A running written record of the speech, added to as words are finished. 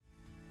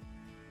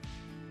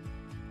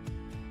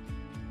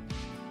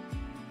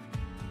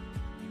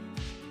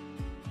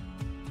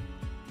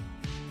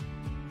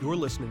You're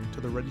listening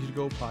to the Ready to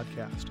Go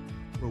podcast,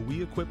 where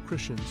we equip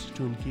Christians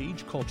to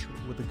engage culture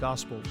with the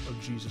gospel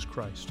of Jesus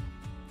Christ.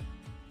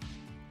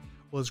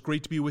 Well, it's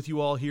great to be with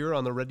you all here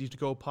on the Ready to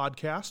Go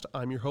podcast.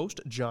 I'm your host,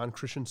 John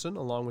Christensen,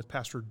 along with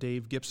Pastor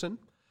Dave Gibson.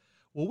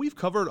 Well, we've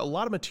covered a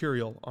lot of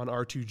material on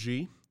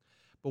R2G,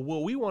 but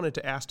what we wanted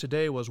to ask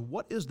today was,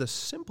 what is the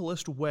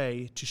simplest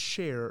way to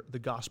share the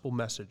gospel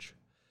message?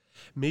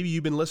 Maybe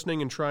you've been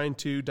listening and trying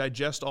to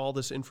digest all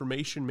this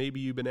information. Maybe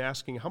you've been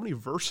asking, how many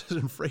verses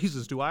and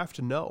phrases do I have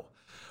to know?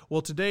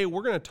 Well, today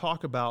we're going to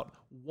talk about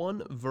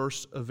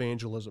one-verse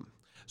evangelism.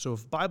 So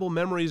if Bible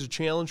memory is a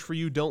challenge for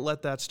you, don't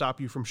let that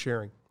stop you from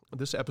sharing.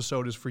 This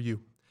episode is for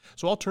you.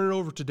 So I'll turn it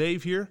over to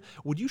Dave here.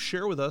 Would you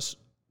share with us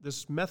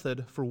this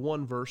method for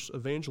one-verse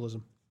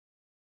evangelism?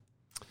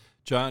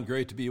 John,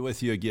 great to be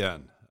with you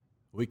again.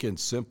 We can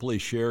simply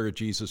share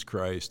Jesus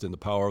Christ in the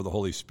power of the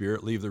Holy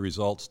Spirit, leave the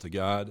results to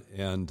God,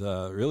 and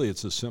really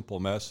it's a simple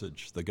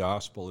message. The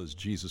gospel is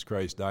Jesus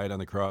Christ died on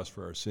the cross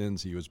for our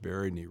sins. He was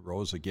buried and he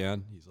rose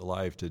again. He's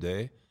alive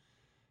today.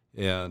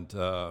 And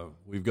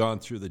we've gone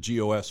through the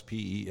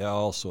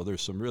GOSPEL, so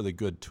there's some really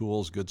good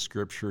tools, good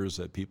scriptures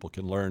that people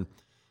can learn.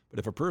 But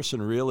if a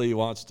person really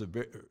wants to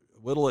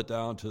whittle it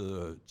down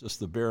to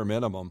just the bare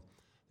minimum,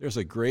 there's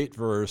a great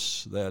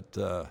verse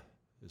that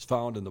is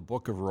found in the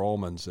book of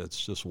Romans.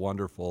 It's just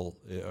wonderful.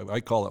 I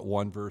call it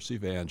one-verse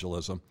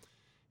evangelism.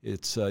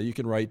 It's you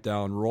can write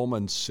down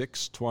Romans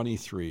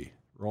 6:23.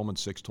 Romans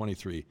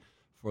 6:23.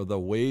 For the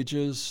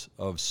wages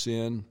of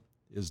sin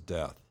is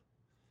death,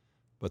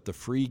 but the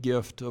free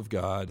gift of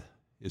God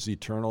is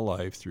eternal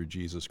life through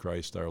Jesus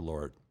Christ our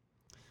Lord.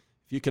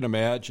 If you can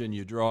imagine,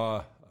 you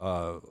draw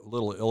a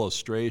little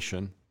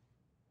illustration.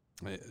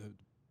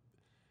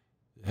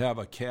 Have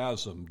a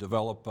chasm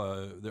develop.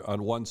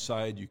 On one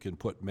side you can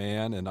put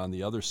man, and on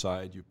the other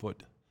side you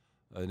put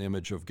an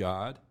image of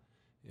God.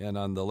 And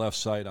on the left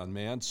side, on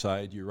man's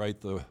side, you write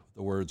the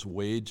words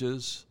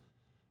wages,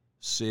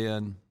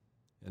 sin,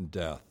 and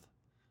death.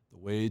 The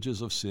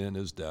wages of sin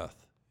is death.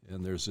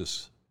 And there's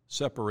this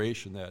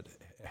separation that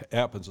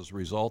happens as a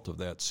result of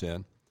that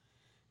sin.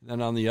 And then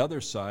on the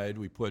other side,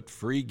 we put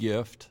free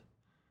gift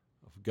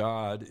of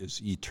God is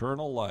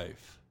eternal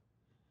life.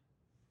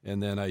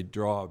 And then I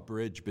draw a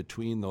bridge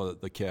between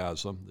the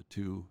chasm, the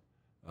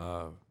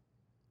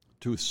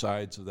two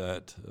sides of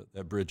that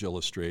bridge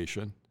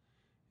illustration.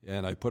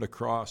 And I put a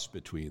cross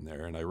between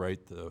there, and I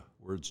write the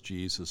words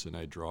Jesus, and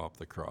I draw up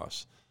the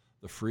cross.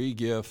 The free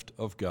gift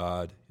of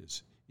God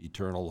is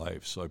eternal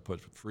life. So I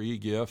put free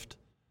gift,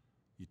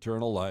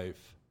 eternal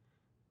life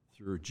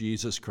through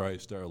Jesus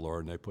Christ our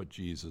Lord, and I put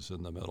Jesus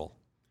in the middle.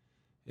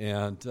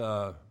 And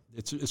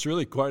it's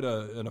really quite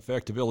an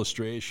effective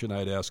illustration.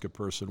 I'd ask a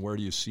person,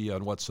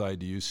 on what side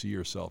do you see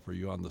yourself? Are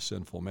you on the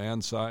sinful man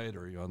side,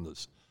 or are you on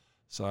the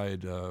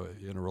side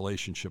in a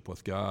relationship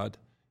with God?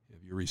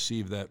 Have you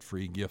received that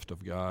free gift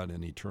of God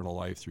and eternal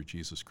life through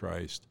Jesus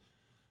Christ?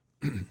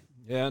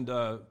 And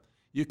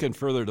you can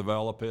further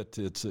develop it.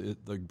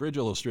 The bridge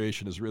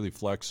illustration is really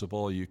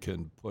flexible. You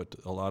can put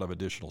a lot of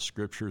additional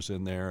scriptures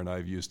in there, and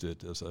I've used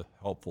it as a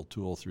helpful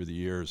tool through the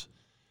years.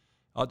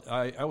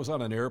 I was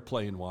on an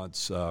airplane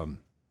once.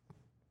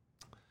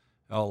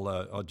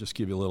 I'll just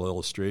give you a little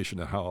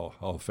illustration of how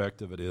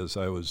effective it is.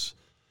 I was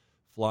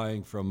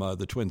flying from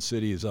the Twin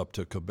Cities up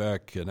to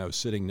Quebec, and I was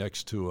sitting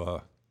next to,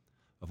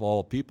 of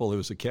all people, it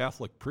was a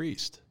Catholic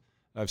priest.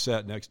 I've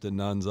sat next to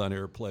nuns on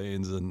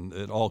airplanes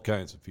and all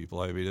kinds of people.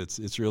 I mean,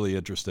 it's really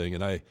interesting,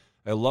 and I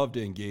love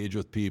to engage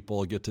with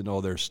people, get to know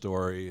their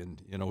story,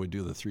 and we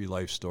do the 3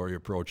 life story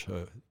approach.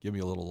 Give me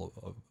a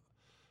little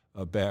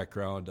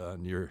background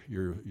on your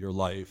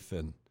life,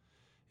 and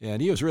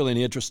he was really an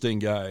interesting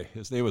guy.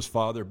 His name was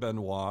Father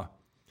Benoit,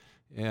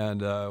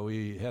 and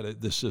we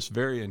had this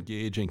very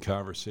engaging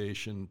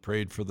conversation,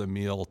 prayed for the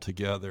meal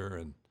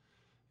together,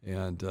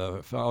 and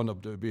found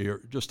him to be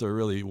just a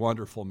really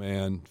wonderful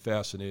man,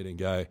 fascinating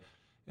guy.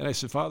 And I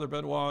said, Father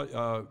Benoit,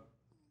 a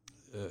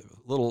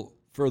little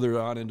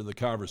further on into the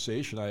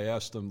conversation, I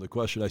asked him the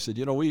question. I said,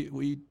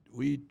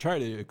 we try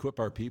to equip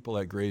our people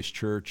at Grace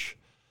Church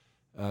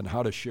on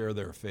how to share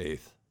their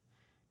faith.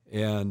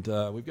 And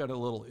we've got a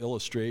little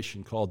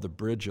illustration called the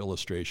bridge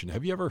illustration.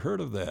 Have you ever heard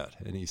of that?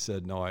 And he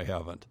said, no, I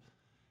haven't.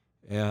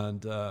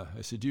 And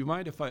I said, do you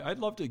mind if I'd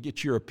love to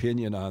get your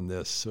opinion on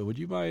this. So would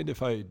you mind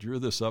if I drew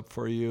this up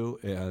for you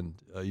and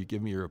you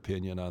give me your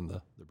opinion on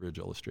the bridge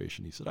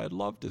illustration? He said, I'd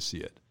love to see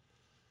it.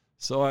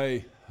 So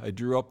I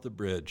drew up the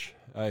bridge.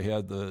 I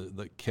had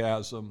the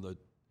chasm, the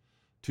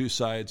 2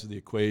 sides of the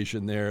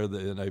equation there,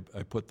 and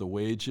I put the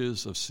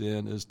wages of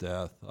sin is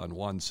death on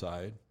one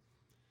side,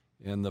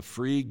 and the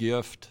free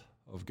gift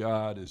of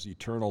God is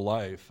eternal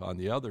life on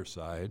the other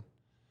side.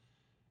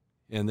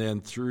 And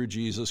then through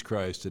Jesus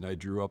Christ, and I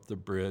drew up the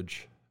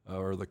bridge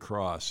or the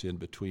cross in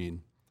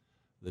between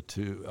the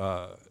two,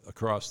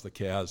 across the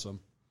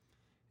chasm.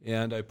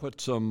 And I put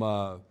some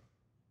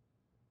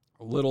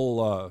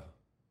little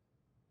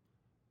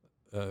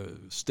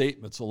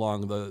statements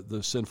along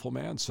the sinful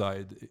man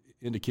side,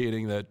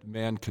 indicating that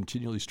man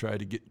continually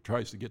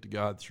tries to get to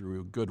God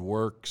through good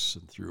works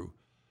and through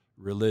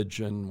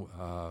religion,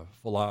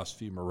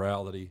 philosophy,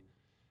 morality.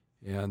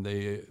 And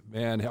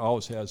man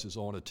always has his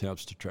own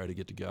attempts to try to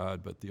get to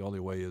God, but the only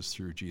way is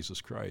through Jesus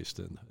Christ,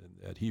 and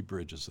that he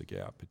bridges the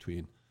gap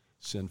between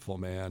sinful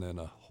man and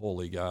a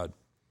holy God.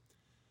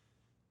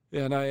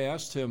 And I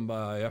asked him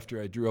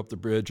after I drew up the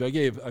bridge, I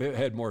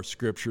had more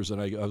scriptures,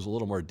 and I was a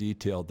little more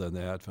detailed than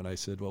that, and I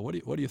said, well, what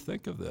do you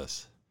think of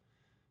this?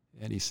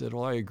 And he said,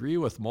 well, I agree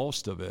with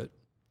most of it,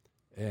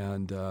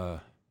 and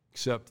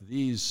except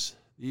these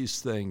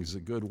things, the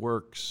good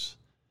works,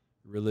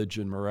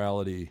 religion,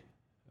 morality,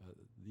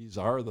 these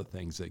are the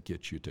things that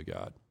get you to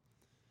God.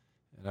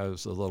 And I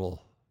was a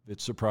little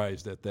bit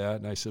surprised at that.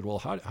 And I said, well,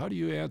 how do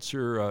you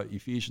answer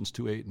Ephesians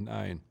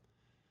 2:8-9?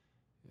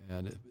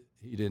 And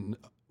he didn't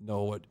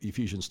know what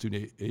Ephesians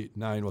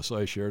 2:8-9 was, so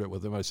I shared it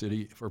with him. I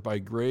said, for by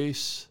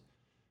grace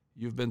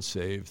you've been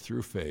saved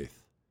through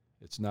faith.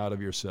 It's not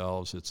of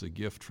yourselves. It's a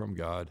gift from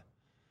God,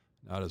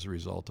 not as a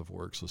result of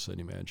works, lest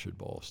any man should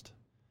boast.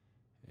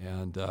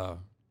 And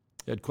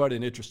had quite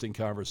an interesting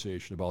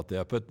conversation about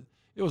that. But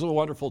it was a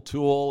wonderful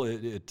tool.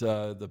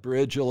 The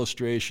bridge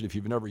illustration, if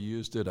you've never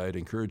used it, I'd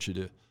encourage you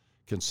to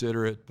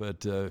consider it.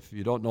 But if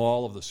you don't know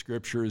all of the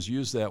scriptures,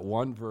 use that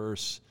one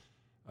verse,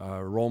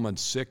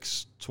 Romans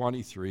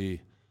 6:23.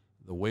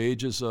 The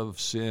wages of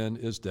sin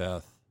is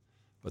death,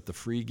 but the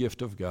free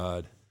gift of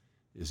God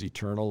is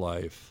eternal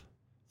life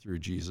through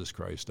Jesus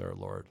Christ our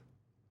Lord.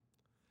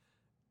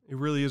 It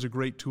really is a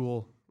great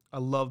tool. I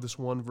love this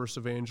one verse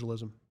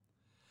evangelism.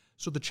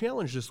 So the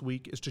challenge this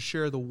week is to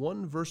share the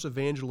one verse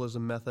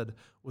evangelism method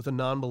with a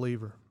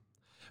non-believer.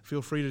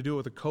 Feel free to do it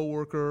with a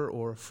coworker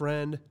or a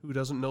friend who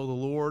doesn't know the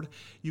Lord.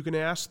 You can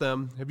ask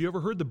them, have you ever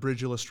heard the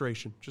bridge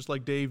illustration, just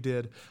like Dave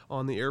did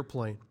on the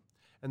airplane?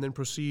 And then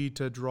proceed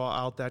to draw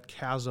out that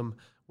chasm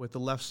with the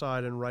left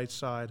side and right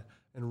side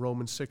in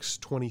Romans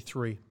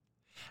 6:23.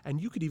 And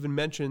you could even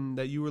mention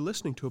that you were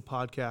listening to a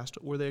podcast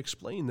where they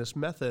explained this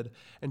method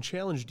and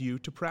challenged you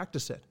to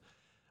practice it.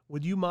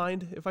 Would you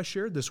mind if I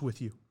shared this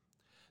with you?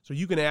 So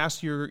you can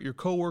ask your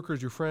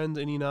coworkers, your friends,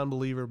 any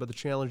non-believer, but the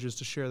challenge is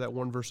to share that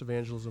one verse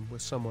evangelism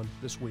with someone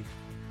this week.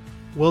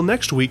 Well,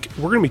 next week,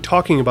 we're going to be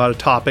talking about a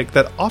topic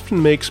that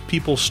often makes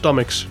people's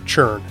stomachs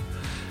churn,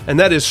 and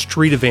that is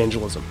street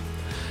evangelism.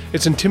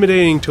 It's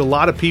intimidating to a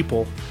lot of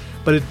people,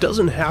 but it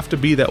doesn't have to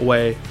be that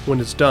way when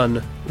it's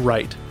done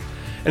right.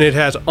 And it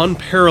has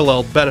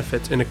unparalleled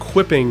benefits in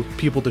equipping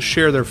people to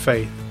share their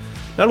faith,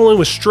 not only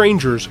with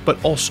strangers,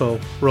 but also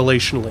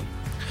relationally.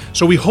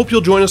 So we hope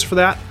you'll join us for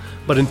that.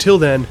 But until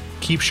then,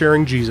 keep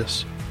sharing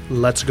Jesus.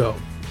 Let's go.